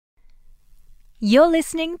You're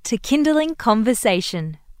listening to Kindling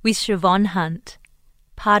Conversation with Siobhan Hunt,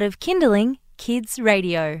 part of Kindling Kids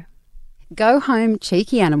Radio. Go Home,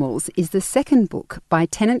 Cheeky Animals is the second book by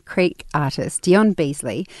Tennant Creek artist Dion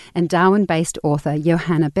Beasley and Darwin-based author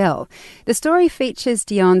Johanna. The story features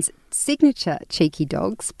Dion's signature cheeky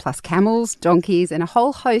dogs, plus camels, donkeys and a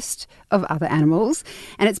whole host of other animals,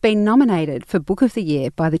 and it's been nominated for Book of the Year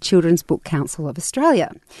by the Children's Book Council of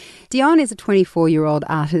Australia. Dion is a 24-year-old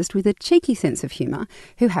artist with a cheeky sense of humour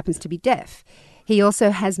who happens to be deaf. He also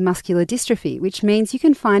has muscular dystrophy, which means you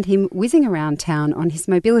can find him whizzing around town on his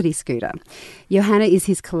mobility scooter. Johanna is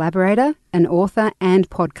his collaborator, an author and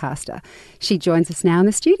podcaster. She joins us now in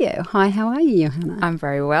the studio. Hi, how are you, Johanna? I'm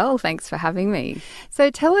very well. Thanks for having me. So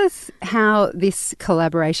tell us how this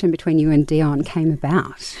collaboration between you and Dion came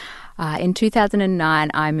about. In 2009,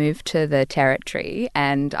 I moved to the Territory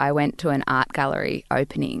and I went to an art gallery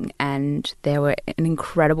opening, and there were an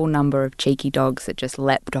incredible number of cheeky dogs that just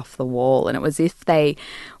leapt off the wall, and it was as if they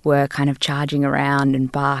were kind of charging around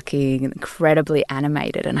and barking and incredibly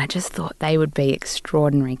animated, and I just thought they would be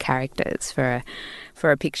extraordinary characters for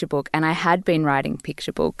a picture book. And I had been writing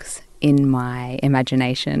picture books in my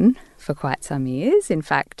imagination for quite some years. In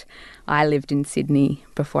fact, I lived in Sydney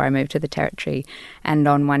before I moved to the Territory, and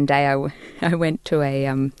on one day I went to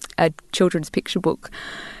a children's picture book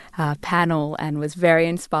panel and was very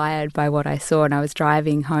inspired by what I saw, and I was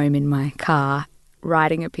driving home in my car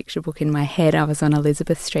writing a picture book in my head. I was on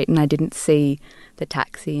Elizabeth Street and I didn't see the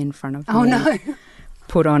taxi in front of me. Oh no.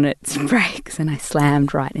 Put on its brakes and I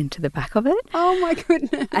slammed right into the back of it. Oh my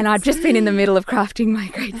goodness. And I'd just been in the middle of crafting my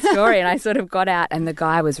great story, and I sort of got out, and the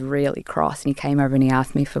guy was really cross, and he came over and he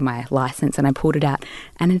asked me for my license, and I pulled it out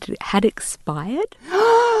and it had expired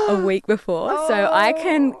a week before. Oh. So I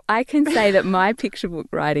can say that my picture book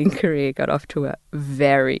writing career got off to a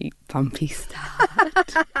very bumpy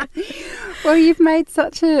start. Well, you've made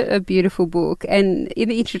such a beautiful book, and in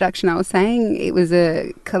the introduction I was saying it was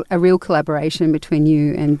a real collaboration between you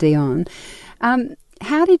and Dion.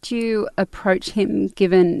 How did you approach him,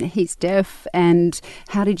 given he's deaf, and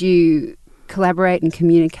how did you collaborate and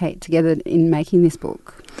communicate together in making this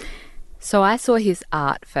book? So I saw his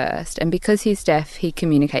art first, and because he's deaf, he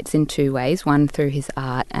communicates in two ways, one through his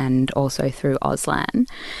art and also through Auslan,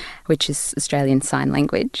 which is Australian Sign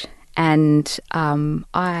Language. And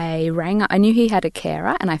I rang up. I knew he had a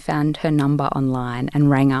carer, and I found her number online and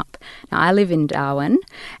rang up. Now, I live in Darwin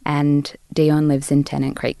and Dion lives in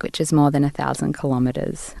Tennant Creek, which is more than 1,000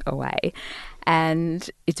 kilometres away. And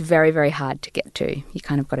it's very, very hard to get to. You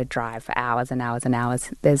kind of got to drive for hours and hours and hours.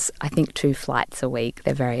 There's, I think, 2 flights a week.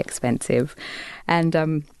 They're very expensive.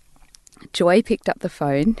 And Joy picked up the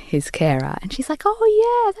phone, his carer, and she's like,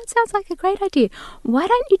 "Oh yeah, that sounds like a great idea. Why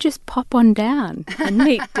don't you just pop on down and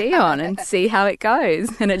meet Dion and see how it goes?"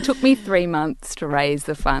 And it took me 3 months to raise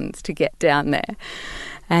the funds to get down there.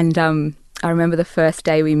 And I remember the first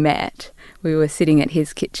day we met, we were sitting at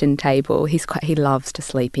his kitchen table. He loves to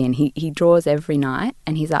sleep in. He draws every night,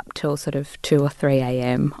 and he's up till sort of 2 or 3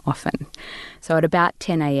 a.m. often. So at about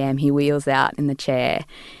 10 a.m. he wheels out in the chair,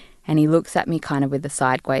 and he looks at me kind of with a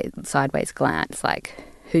sideways glance, like,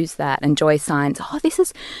 "Who's that?" And Joy signs, "Oh, this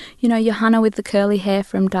is, Johanna with the curly hair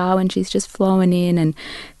from Darwin. She's just flowing in." And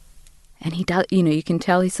he does, you can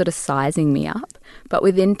tell he's sort of sizing me up. But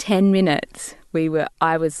within 10 minutes,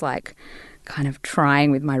 I was like kind of trying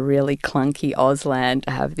with my really clunky Auslan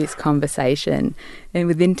to have this conversation. And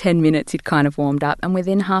within 10 minutes, he'd kind of warmed up. And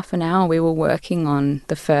within half an hour, we were working on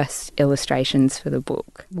the first illustrations for the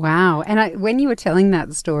book. Wow. And when you were telling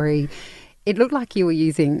that story, it looked like you were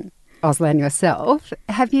using Auslan yourself.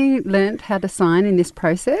 Have you learnt how to sign in this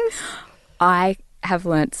process? I have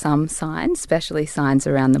learnt some signs, especially signs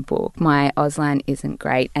around the book. My Auslan isn't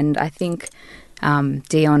great. And I think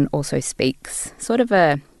Dion also speaks sort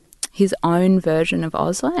of his own version of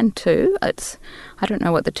Auslan too. I don't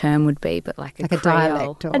know what the term would be, but like a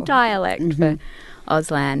Creole, dialect. A dialect for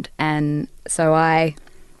Auslan. And so I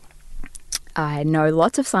know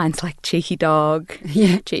lots of signs like cheeky dog,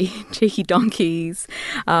 cheeky donkeys.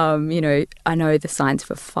 I know the signs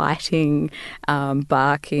for fighting,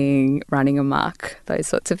 barking, running amok, those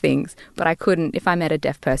sorts of things. But I couldn't, if I met a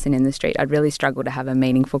deaf person in the street, I'd really struggle to have a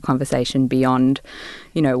meaningful conversation beyond,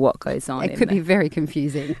 what goes on. It could be very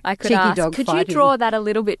confusing. I could ask, could you draw that a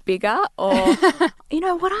little bit bigger? Or,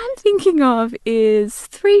 what I'm thinking of is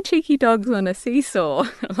 3 cheeky dogs on a seesaw.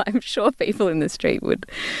 I'm sure people in the street would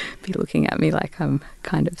be looking at me like I'm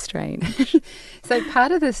kind of strange. So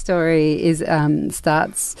part of the story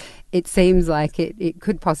starts it seems like it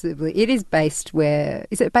could possibly... It is based where...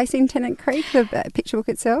 Is it based in Tennant Creek, the picture book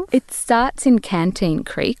itself? It starts in Canteen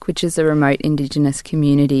Creek, which is a remote Indigenous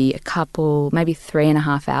community, a couple, maybe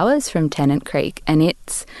 3.5 hours from Tennant Creek, and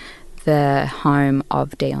it's the home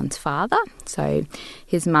of Dion's father. So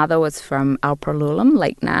his mother was from Alprolulam,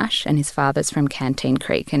 Lake Nash, and his father's from Canteen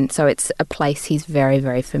Creek. And so it's a place he's very,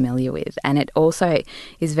 very familiar with. And it also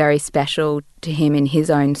is very special to him in his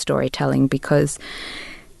own storytelling because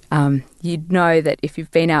you'd know that if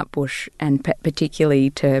you've been out bush and particularly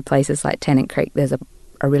to places like Tennant Creek, there's a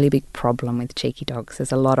really big problem with cheeky dogs.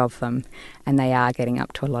 There's a lot of them and they are getting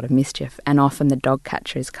up to a lot of mischief. And often the dog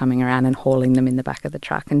catcher is coming around and hauling them in the back of the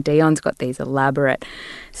truck. And Dion's got these elaborate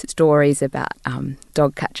stories about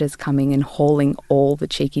dog catchers coming and hauling all the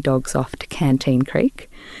cheeky dogs off to Canteen Creek.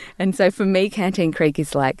 And so for me, Canteen Creek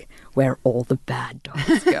is like where all the bad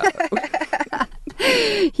dogs go.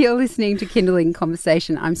 You're listening to Kindling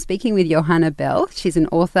Conversation. I'm speaking with Johanna Bell. She's an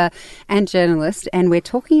author and journalist, and we're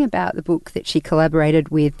talking about the book that she collaborated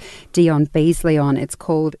with Dion Beasley on. It's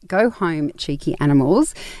called Go Home, Cheeky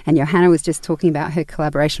Animals. And Johanna was just talking about her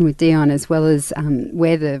collaboration with Dion as well as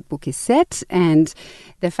where the book is set and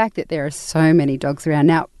the fact that there are so many dogs around.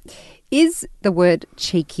 Now, is the word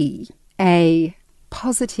cheeky a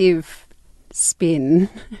positive spin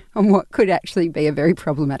on what could actually be a very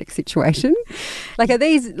problematic situation? Like, are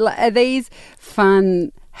these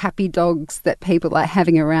fun, happy dogs that people like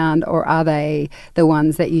having around, or are they the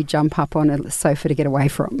ones that you jump up on a sofa to get away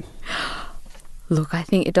from? Look, I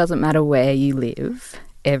think it doesn't matter where you live.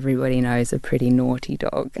 Everybody knows a pretty naughty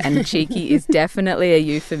dog, and cheeky is definitely a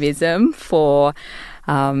euphemism for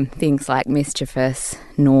things like mischievous,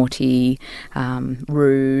 naughty,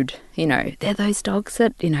 rude. You know, they're those dogs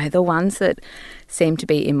that, you know, the ones that seem to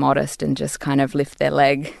be immodest and just kind of lift their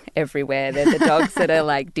leg everywhere. They're the dogs that are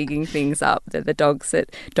like digging things up. They're the dogs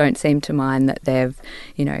that don't seem to mind that they've,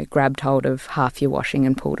 you know, grabbed hold of half your washing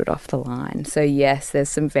and pulled it off the line. So yes, there's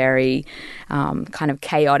some very kind of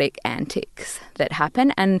chaotic antics that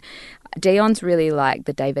happen. And Dion's really like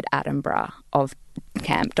the David Attenborough of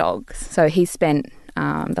camp dogs. So he spent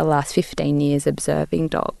the last 15 years observing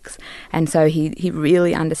dogs. And so he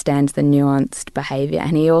really understands the nuanced behaviour,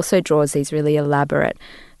 and he also draws these really elaborate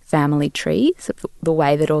family trees of the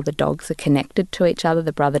way that all the dogs are connected to each other,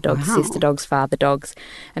 the brother dogs, Wow. sister dogs, father dogs.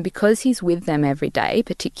 And because he's with them every day,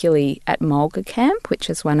 particularly at Mulga Camp, which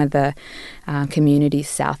is one of the communities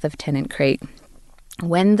south of Tennant Creek,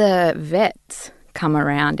 when the vets come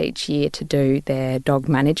around each year to do their dog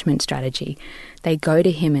management strategy, they go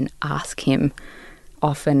to him and ask him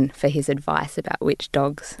often for his advice about which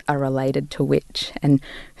dogs are related to which and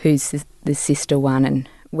who's the sister one and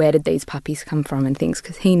where did these puppies come from and things,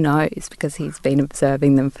 because he knows, because he's been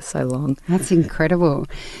observing them for so long. That's incredible.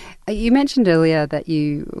 You mentioned earlier that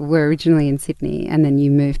you were originally in Sydney and then you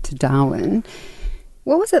moved to Darwin.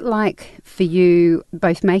 What was it like for you,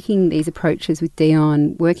 both making these approaches with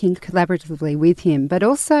Dion, working collaboratively with him, but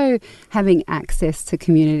also having access to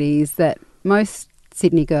communities that most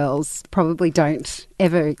Sydney girls probably don't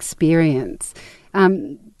ever experience?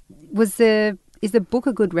 Is the book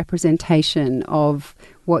a good representation of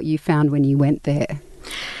what you found when you went there?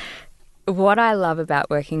 What I love about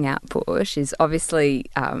working out bush is obviously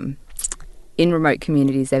in remote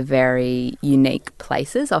communities they're very unique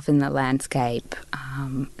places. Often the landscape,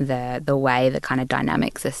 the way the kind of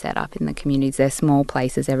dynamics are set up in the communities, they're small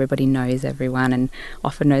places, everybody knows everyone and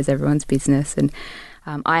often knows everyone's business. And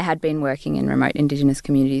I had been working in remote Indigenous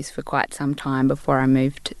communities for quite some time before I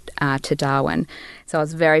moved to Darwin, so I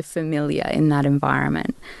was very familiar in that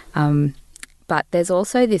environment. But there's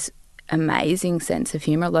also this amazing sense of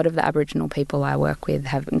humour. A lot of the Aboriginal people I work with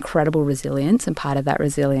have incredible resilience, and part of that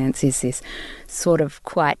resilience is this sort of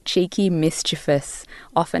quite cheeky, mischievous,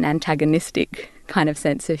 often antagonistic kind of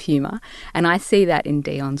sense of humour. And I see that in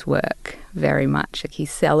Dion's work very much. Like,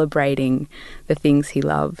 he's celebrating the things he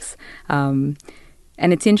loves. And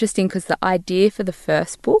it's interesting because the idea for the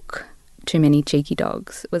first book, Too Many Cheeky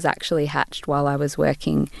Dogs, was actually hatched while I was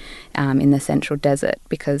working in the Central Desert,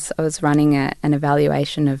 because I was running an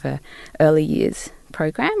evaluation of a early years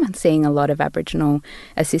program and seeing a lot of Aboriginal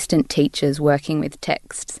assistant teachers working with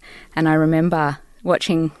texts. And I remember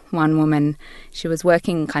watching one woman, she was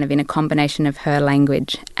working kind of in a combination of her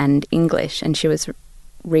language and English, and she was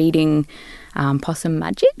reading Possum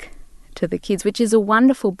Magic to the kids, which is a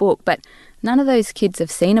wonderful book, but none of those kids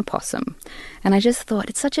have seen a possum. And I just thought,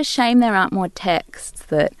 it's such a shame there aren't more texts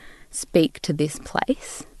that speak to this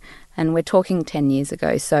place. And we're talking 10 years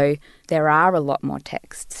ago, so there are a lot more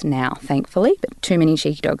texts now, thankfully. But Too Many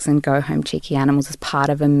Cheeky Dogs and Go Home, Cheeky Animals is part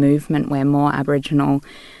of a movement where more Aboriginal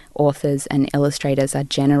authors and illustrators are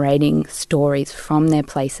generating stories from their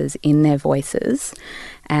places in their voices.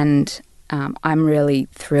 And I'm really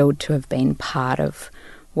thrilled to have been part of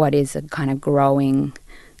what is a kind of growing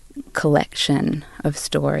collection of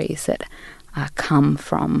stories that come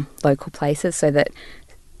from local places, so that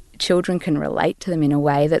children can relate to them in a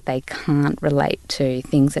way that they can't relate to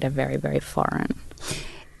things that are very, very foreign.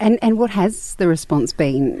 And what has the response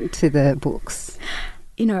been to the books?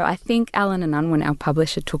 I think Allen and Unwin, our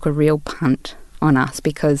publisher, took a real punt on us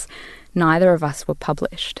because neither of us were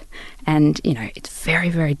published. And, it's very,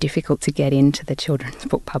 very difficult to get into the children's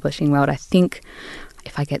book publishing world. I think,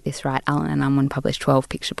 if I get this right, Allen and Unwin publish 12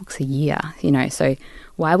 picture books a year, so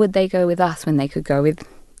why would they go with us when they could go with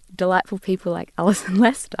delightful people like Alison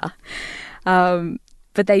Lester?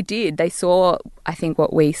 But they did. They saw, I think,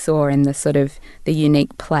 what we saw in the sort of the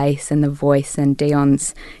unique place and the voice and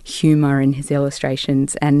Dion's humour in his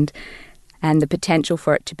illustrations and the potential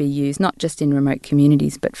for it to be used not just in remote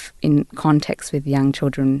communities but in context with young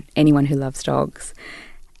children, anyone who loves dogs.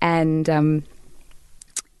 And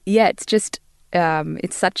it's just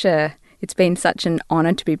it's been such an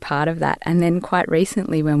honour to be part of that. And then quite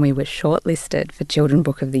recently, when we were shortlisted for Children's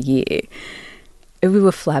Book of the Year, we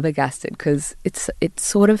were flabbergasted because it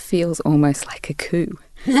sort of feels almost like a coup.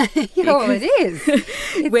 It is.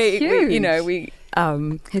 It's huge. We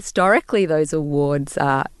historically those awards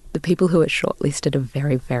are the people who are shortlisted are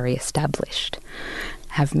very, very established,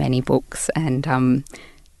 have many books, and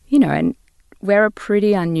and we're a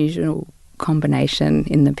pretty unusual combination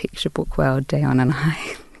in the picture book world, Dion and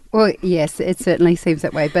I. Well, yes, it certainly seems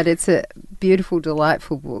that way, but it's a beautiful,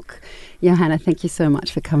 delightful book. Johanna, thank you so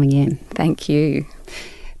much for coming in. Thank you.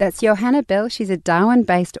 That's Johanna Bell. She's a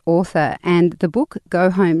Darwin-based author, and the book Go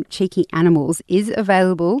Home, Cheeky Animals is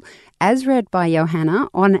available as read by Johanna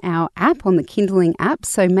on our app, on the Kindling app,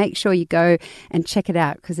 so make sure you go and check it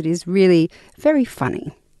out because it is really very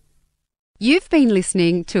funny. You've been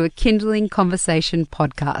listening to a Kindling Conversation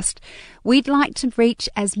podcast. We'd like to reach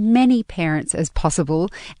as many parents as possible,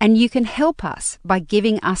 and you can help us by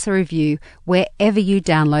giving us a review wherever you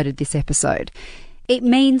downloaded this episode. It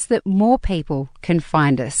means that more people can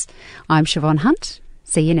find us. I'm Siobhan Hunt.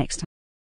 See you next time.